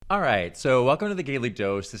All right, so welcome to the Gaily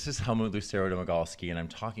Dose. This is Helmut Lucero Domagalski, and I'm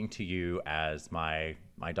talking to you as my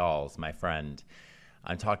dolls, my friend.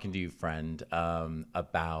 I'm talking to you, friend,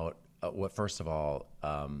 about what. First of all,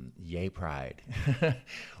 yay Pride!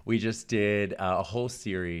 We just did a whole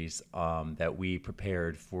series that we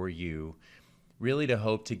prepared for you, really to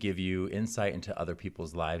hope to give you insight into other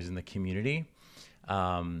people's lives in the community.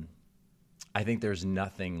 Um, I think there's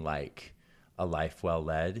nothing like a life well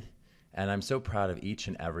led. And I'm so proud of each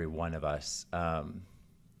and every one of us that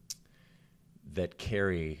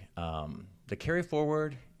carry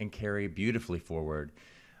forward and carry beautifully forward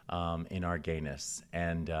in our gayness.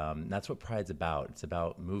 And that's what Pride's about. It's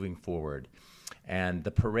about moving forward. And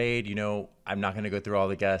the parade, I'm not going to go through all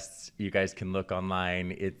the guests. You guys can look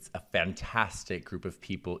online. It's a fantastic group of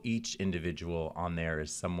people. Each individual on there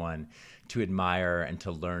is someone to admire and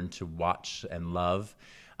to learn to watch and love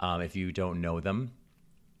if you don't know them.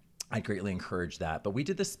 I greatly encourage that. But we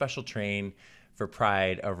did this special train for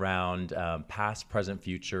Pride around past, present,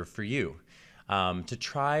 future for you to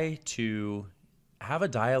try to have a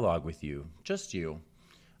dialogue with you, just you.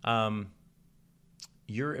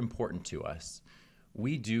 You're important to us.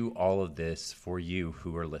 We do all of this for you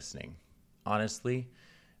who are listening, honestly,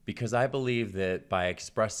 because I believe that by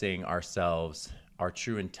expressing ourselves, our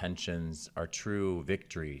true intentions, our true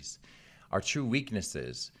victories, our true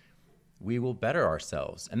weaknesses, we will better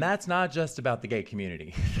ourselves. And that's not just about the gay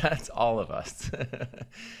community. That's all of us.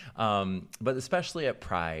 But especially at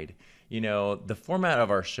Pride, the format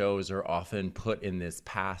of our shows are often put in this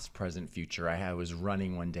past, present, future. I was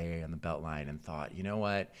running one day on the Beltline and thought, you know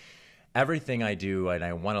what? Everything I do, and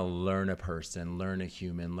I want to learn a person, learn a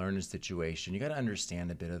human, learn a situation, you got to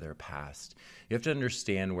understand a bit of their past. You have to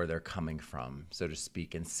understand where they're coming from, so to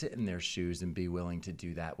speak, and sit in their shoes and be willing to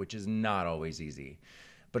do that, which is not always easy.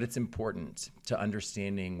 But it's important to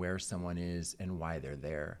understanding where someone is and why they're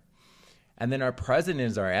there. And then our present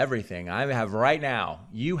is our everything. You have right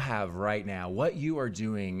now, what you are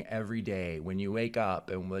doing every day when you wake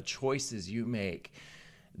up and the choices you make,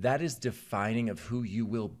 that is defining of who you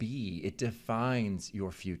will be. It defines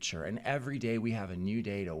your future. And every day we have a new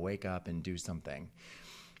day to wake up and do something.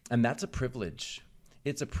 And that's a privilege.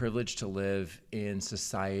 It's a privilege to live in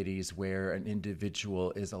societies where an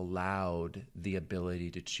individual is allowed the ability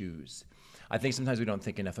to choose. I think sometimes we don't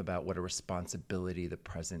think enough about what a responsibility the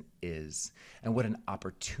present is and what an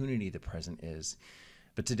opportunity the present is.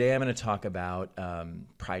 But today I'm going to talk about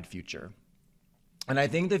Pride Future. And I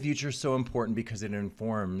think the future is so important because it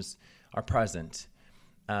informs our present.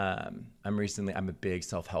 I'm a big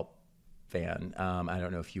self-help fan. I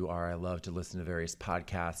don't know if you are. I love to listen to various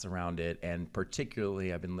podcasts around it, and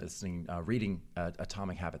particularly I've been reading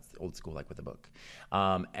Atomic Habits, old school, like with a book.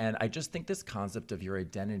 And I just think this concept of your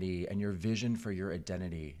identity and your vision for your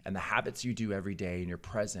identity and the habits you do every day in your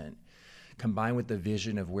present, combined with the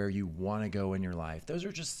vision of where you want to go in your life, those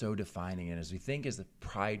are just so defining. And as we think as the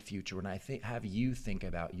Pride future, when I have you think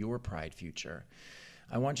about your Pride future,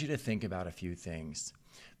 I want you to think about a few things.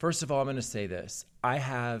 First of all, I'm going to say this. I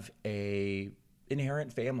have a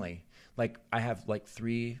inherent family. I have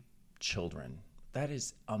 3 children. That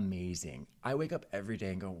is amazing. I wake up every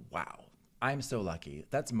day and go, wow, I'm so lucky.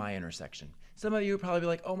 That's my intersection. Some of you would probably be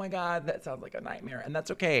like, oh my God, that sounds like a nightmare. And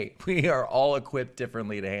that's okay. We are all equipped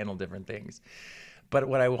differently to handle different things. But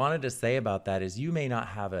what I wanted to say about that is you may not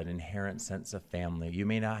have an inherent sense of family. You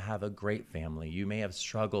may not have a great family. You may have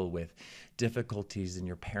struggled with difficulties in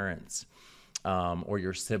your parents or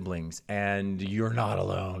your siblings, and you're not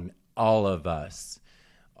alone. All of us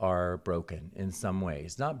are broken in some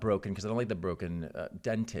ways. Not broken, because I don't like the broken,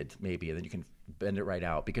 dented maybe, and then you can bend it right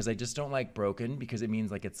out, because I just don't like broken because it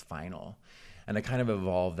means it's final. And I kind of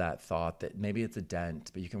evolved that thought that maybe it's a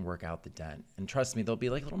dent, but you can work out the dent. And trust me, there'll be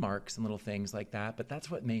little marks and little things like that, but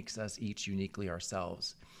that's what makes us each uniquely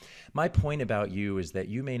ourselves. My point about you is that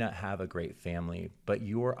you may not have a great family, but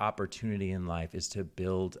your opportunity in life is to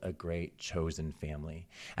build a great chosen family.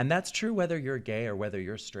 And that's true whether you're gay or whether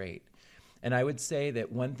you're straight. And I would say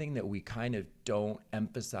that one thing that we kind of don't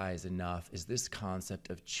emphasize enough is this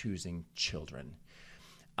concept of choosing children.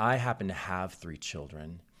 I happen to have 3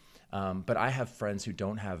 children. But I have friends who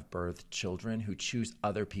don't have birthed children who choose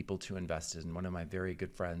other people to invest in. One of my very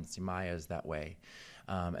good friends, Maya, is that way,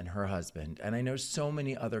 and her husband. And I know so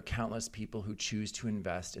many other countless people who choose to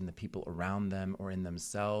invest in the people around them or in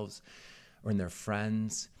themselves or in their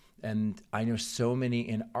friends. And I know so many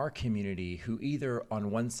in our community who either on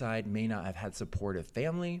one side may not have had supportive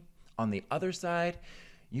family, on the other side,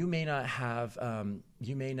 You may not have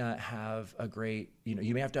a great,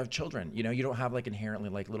 you may have to have children. You don't have like inherently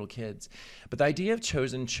like little kids. But the idea of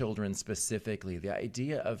chosen children specifically, the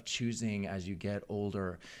idea of choosing as you get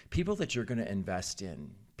older, people that you're going to invest in,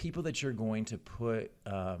 people that you're going to put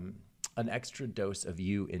an extra dose of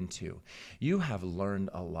you into. You have learned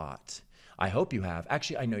a lot. I hope you have.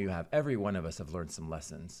 Actually, I know you have. Every one of us have learned some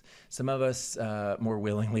lessons. Some of us more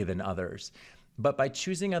willingly than others. But by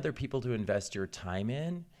choosing other people to invest your time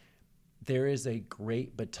in, there is a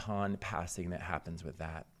great baton passing that happens with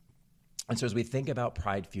that. And so as we think about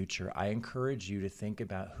Pride Future, I encourage you to think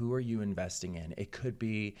about, who are you investing in? It could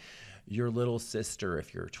be your little sister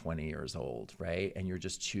if you're 20 years old, right? And you're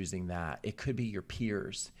just choosing that. It could be your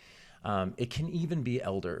peers. It can even be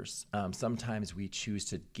elders. Sometimes we choose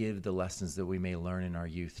to give the lessons that we may learn in our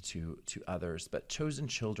youth to others. But chosen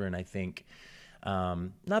children, I think,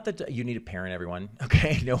 not that you need to parent everyone,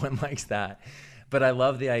 okay? No one likes that. But I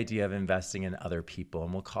love the idea of investing in other people,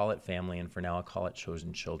 and we'll call it family, and for now I'll call it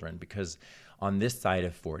chosen children, because on this side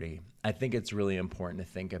of 40, I think it's really important to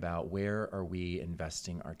think about, where are we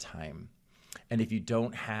investing our time? And if you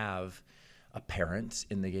don't have a parent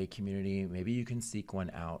in the gay community, maybe you can seek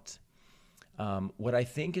one out. What I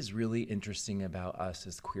think is really interesting about us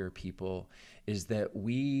as queer people is that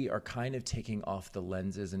we are kind of taking off the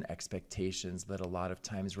lenses and expectations that a lot of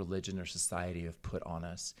times religion or society have put on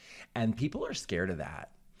us. And people are scared of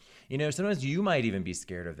that. Sometimes you might even be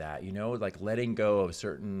scared of that, like letting go of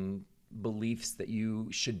certain beliefs that you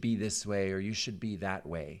should be this way or you should be that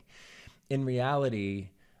way. In reality,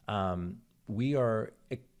 we are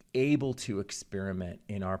able to experiment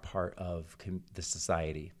in our part of the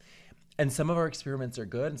society. And some of our experiments are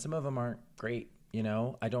good and some of them aren't great.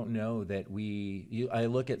 I don't know that I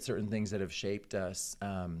look at certain things that have shaped us.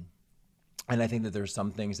 And I think that there's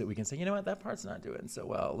some things that we can say, that part's not doing so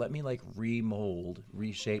well. Let me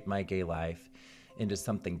reshape my gay life into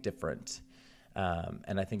something different.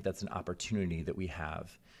 And I think that's an opportunity that we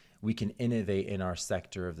have. We can innovate in our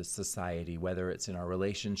sector of the society, whether it's in our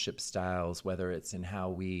relationship styles, whether it's in how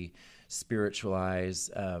we spiritualize.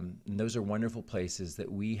 And those are wonderful places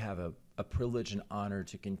that we have a privilege and honor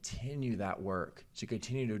to continue that work, to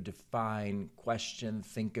continue to define, question,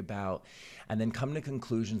 think about, and then come to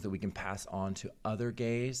conclusions that we can pass on to other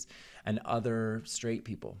gays and other straight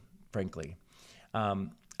people, frankly.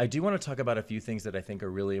 I do want to talk about a few things that I think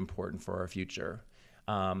are really important for our future.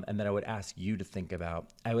 And that I would ask you to think about.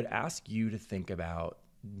 I would ask you to think about,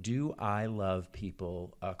 do I love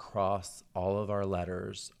people across all of our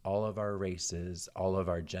letters, all of our races, all of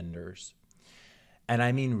our genders? And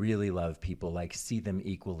I mean really love people, like see them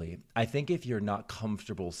equally. I think if you're not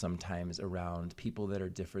comfortable sometimes around people that are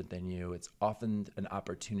different than you, it's often an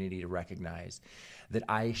opportunity to recognize that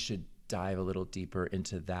I should dive a little deeper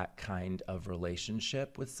into that kind of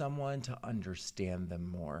relationship with someone to understand them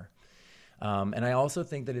more. And I also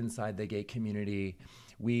think that inside the gay community,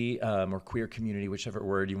 or queer community, whichever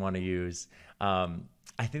word you want to use,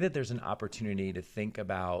 I think that there's an opportunity to think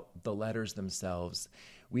about the letters themselves.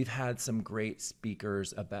 We've had some great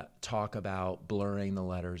speakers talk about blurring the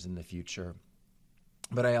letters in the future.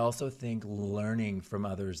 But I also think learning from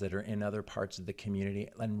others that are in other parts of the community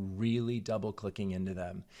and really double clicking into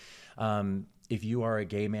them. If you are a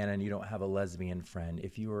gay man and you don't have a lesbian friend,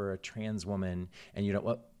 if you are a trans woman and you don't,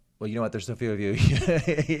 well, you know what? There's so few of you.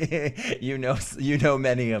 you know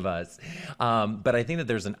many of us. But I think that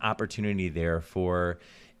there's an opportunity there for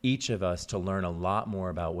each of us to learn a lot more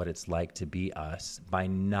about what it's like to be us by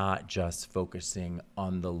not just focusing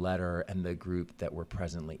on the letter and the group that we're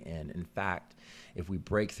presently in. In fact, if we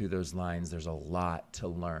break through those lines, there's a lot to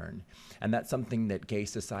learn. And that's something that gay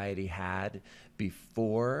society had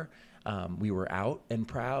before we were out and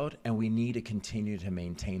proud, and we need to continue to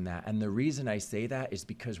maintain that. And the reason I say that is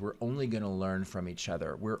because we're only going to learn from each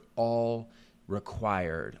other. We're all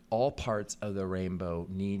required. All parts of the rainbow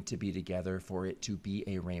need to be together for it to be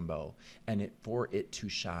a rainbow and for it to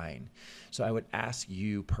shine. So I would ask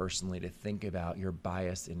you personally to think about your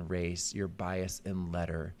bias in race, your bias in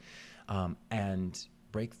letter, and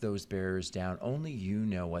break those barriers down. Only you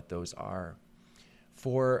know what those are.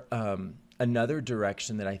 For another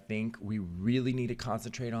direction that I think we really need to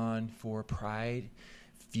concentrate on for Pride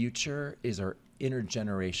Future is our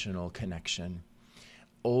intergenerational connection.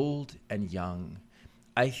 Old and young.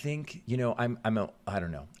 I think, I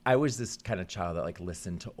don't know. I was this kind of child that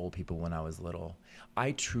listened to old people when I was little.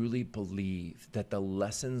 I truly believe that the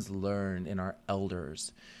lessons learned in our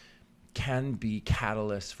elders can be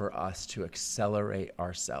catalysts for us to accelerate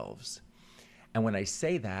ourselves. And when I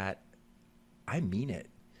say that, I mean it.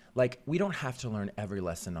 We don't have to learn every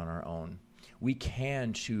lesson on our own. We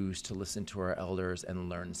can choose to listen to our elders and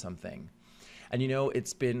learn something. And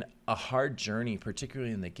it's been a hard journey,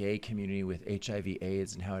 particularly in the gay community with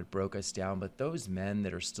HIV/AIDS and how it broke us down. But those men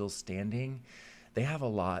that are still standing, they have a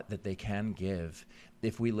lot that they can give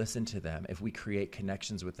if we listen to them, if we create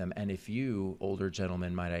connections with them. And if you, older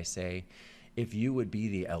gentlemen, might I say, if you would be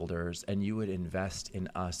the elders and you would invest in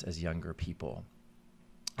us as younger people.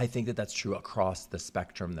 I think that that's true across the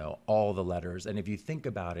spectrum, though, all the letters. And if you think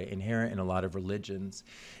about it, inherent in a lot of religions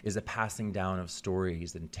is a passing down of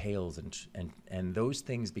stories and tales, and those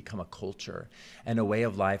things become a culture and a way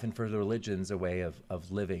of life, and for the religions, a way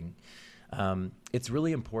of living. It's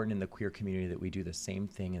really important in the queer community that we do the same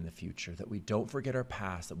thing in the future, that we don't forget our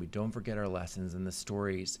past, that we don't forget our lessons and the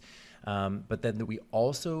stories, but then that we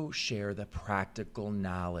also share the practical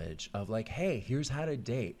knowledge of like, hey, here's how to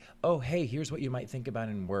date. Oh, hey, here's what you might think about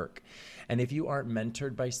in work. And if you aren't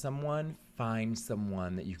mentored by someone, find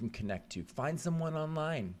someone that you can connect to. Find someone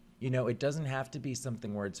online. It doesn't have to be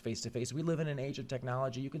something where it's face-to-face. We live in an age of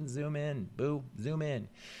technology. You can zoom in, zoom in.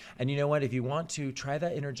 And you know what? If you want to, try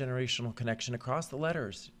that intergenerational connection across the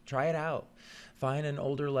letters. Try it out. Find an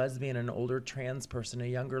older lesbian, an older trans person, a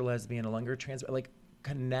younger lesbian, a younger trans,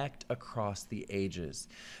 connect across the ages.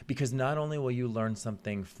 Because not only will you learn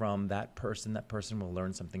something from that person will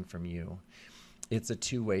learn something from you. It's a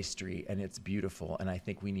two-way street, and it's beautiful. And I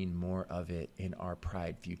think we need more of it in our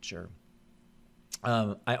Pride future.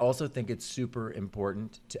 I also think it's super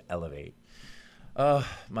important to elevate.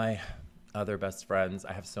 My other best friends,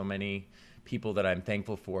 I have so many people that I'm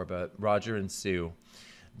thankful for, but Roger and Sue,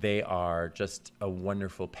 they are just a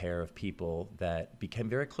wonderful pair of people that became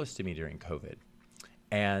very close to me during COVID.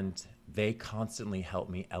 And they constantly help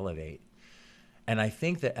me elevate. And I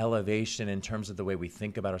think that elevation in terms of the way we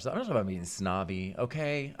think about ourselves, I'm not talking about being snobby,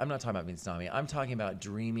 okay? I'm not talking about being snobby. I'm talking about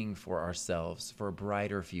dreaming for ourselves, for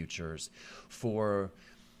brighter futures, for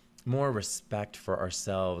more respect for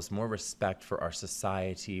ourselves, more respect for our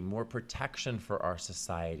society, more protection for our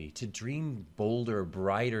society, to dream bolder,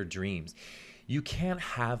 brighter dreams. You can't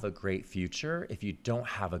have a great future if you don't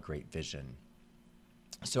have a great vision.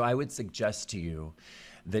 So I would suggest to you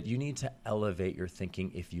that you need to elevate your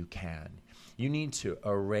thinking if you can. You need to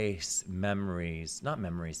erase memories, not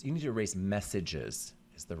memories, you need to erase messages,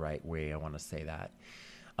 is the right way I want to say that,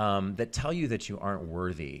 that tell you that you aren't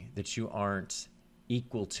worthy, that you aren't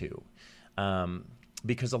equal to.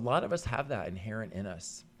 Because a lot of us have that inherent in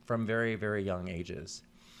us from very, very young ages.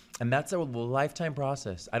 And that's a lifetime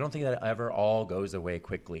process. I don't think that ever all goes away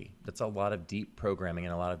quickly. That's a lot of deep programming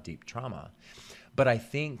and a lot of deep trauma. But I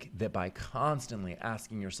think that by constantly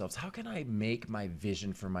asking yourselves, how can I make my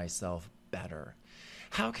vision for myself better?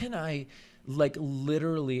 How can I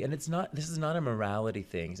literally, and this is not a morality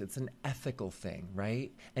thing, it's an ethical thing,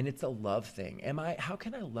 right? And it's a love thing. How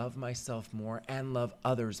can I love myself more and love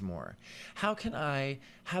others more? How can I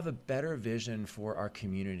have a better vision for our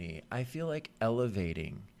community? I feel like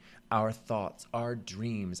elevating our thoughts, our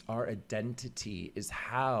dreams, our identity is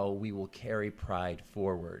how we will carry Pride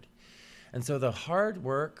forward. And so the hardest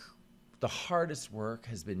work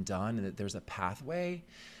has been done, and that there's a pathway.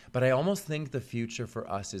 But I almost think the future for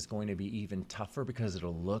us is going to be even tougher because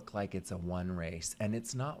it'll look like it's a one race, and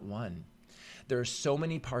it's not one. There are so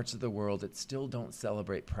many parts of the world that still don't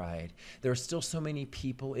celebrate Pride. There are still so many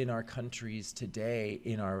people in our countries today,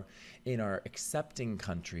 in our accepting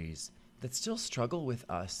countries, that still struggle with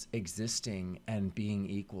us existing and being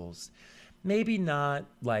equals. Maybe not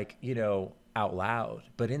out loud,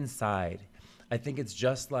 but inside. I think it's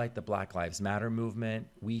just like the Black Lives Matter movement.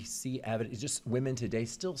 We see evidence, just women today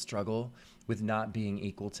still struggle with not being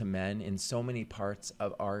equal to men in so many parts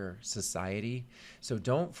of our society. So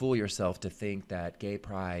don't fool yourself to think that gay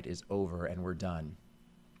pride is over and we're done,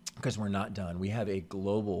 because we're not done. We have a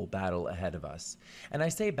global battle ahead of us. And I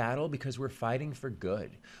say battle because we're fighting for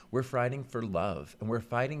good. We're fighting for love, and we're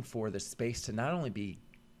fighting for the space to not only be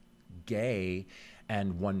gay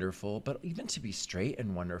and wonderful, but even to be straight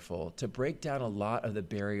and wonderful, to break down a lot of the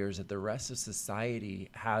barriers that the rest of society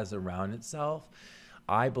has around itself,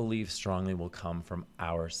 I believe strongly will come from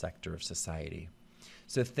our sector of society.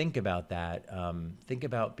 So think about that. Think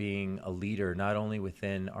about being a leader, not only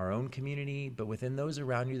within our own community, but within those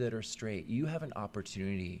around you that are straight. You have an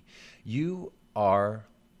opportunity. You are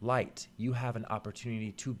light. You have an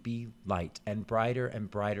opportunity to be light, and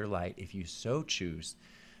brighter light if you so choose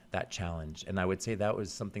that challenge. And I would say that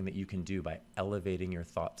was something that you can do by elevating your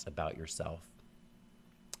thoughts about yourself.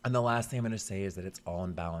 And the last thing I'm going to say is that it's all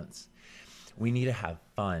in balance. We need to have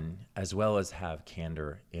fun as well as have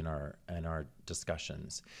candor in our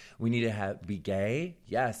discussions. We need to be gay.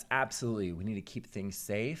 Yes, absolutely. We need to keep things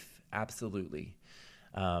safe. Absolutely.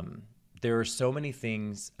 There are so many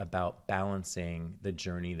things about balancing the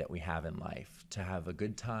journey that we have in life, to have a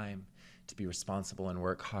good time, to be responsible and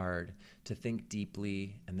work hard, to think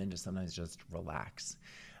deeply, and then to sometimes just relax.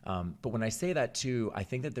 But when I say that too, I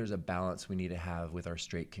think that there's a balance we need to have with our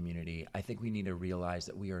straight community. I think we need to realize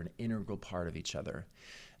that we are an integral part of each other.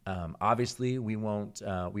 Obviously, we won't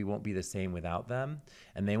be the same without them,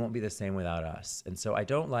 and they won't be the same without us. And so I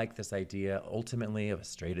don't like this idea ultimately of a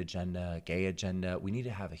straight agenda, a gay agenda. We need to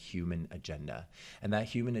have a human agenda, and that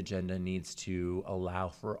human agenda needs to allow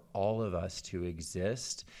for all of us to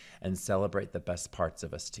exist and celebrate the best parts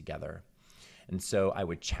of us together. And so I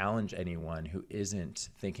would challenge anyone who isn't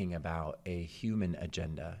thinking about a human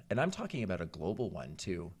agenda, and I'm talking about a global one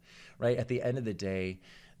too, right? At the end of the day,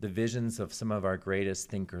 the visions of some of our greatest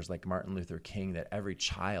thinkers like Martin Luther King, that every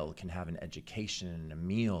child can have an education and a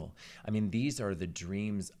meal. I mean, these are the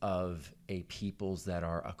dreams of a peoples that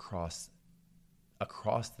are across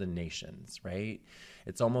the nations, right?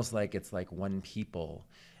 It's almost like it's like one people.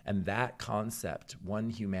 And that concept, one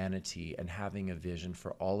humanity, and having a vision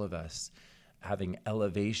for all of us, having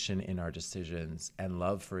elevation in our decisions and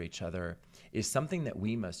love for each other, is something that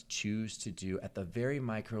we must choose to do at the very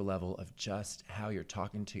micro level of just how you're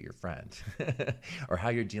talking to your friend or how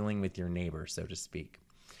you're dealing with your neighbor, so to speak.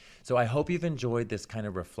 So I hope you've enjoyed this kind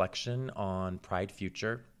of reflection on Pride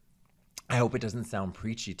Future. I hope it doesn't sound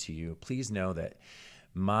preachy to you. Please know that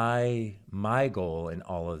my goal in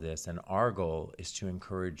all of this, and our goal, is to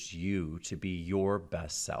encourage you to be your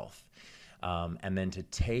best self. And then to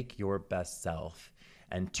take your best self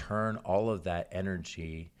and turn all of that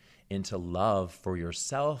energy into love for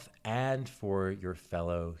yourself and for your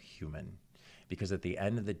fellow human. Because at the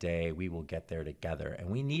end of the day, we will get there together, and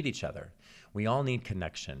we need each other. We all need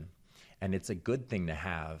connection, and it's a good thing to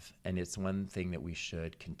have, and it's one thing that we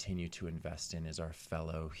should continue to invest in, is our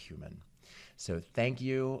fellow human. So thank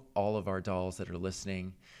you, all of our dolls that are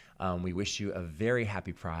listening. We wish you a very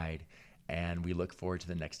happy Pride, and we look forward to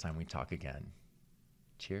the next time we talk again.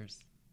 Cheers.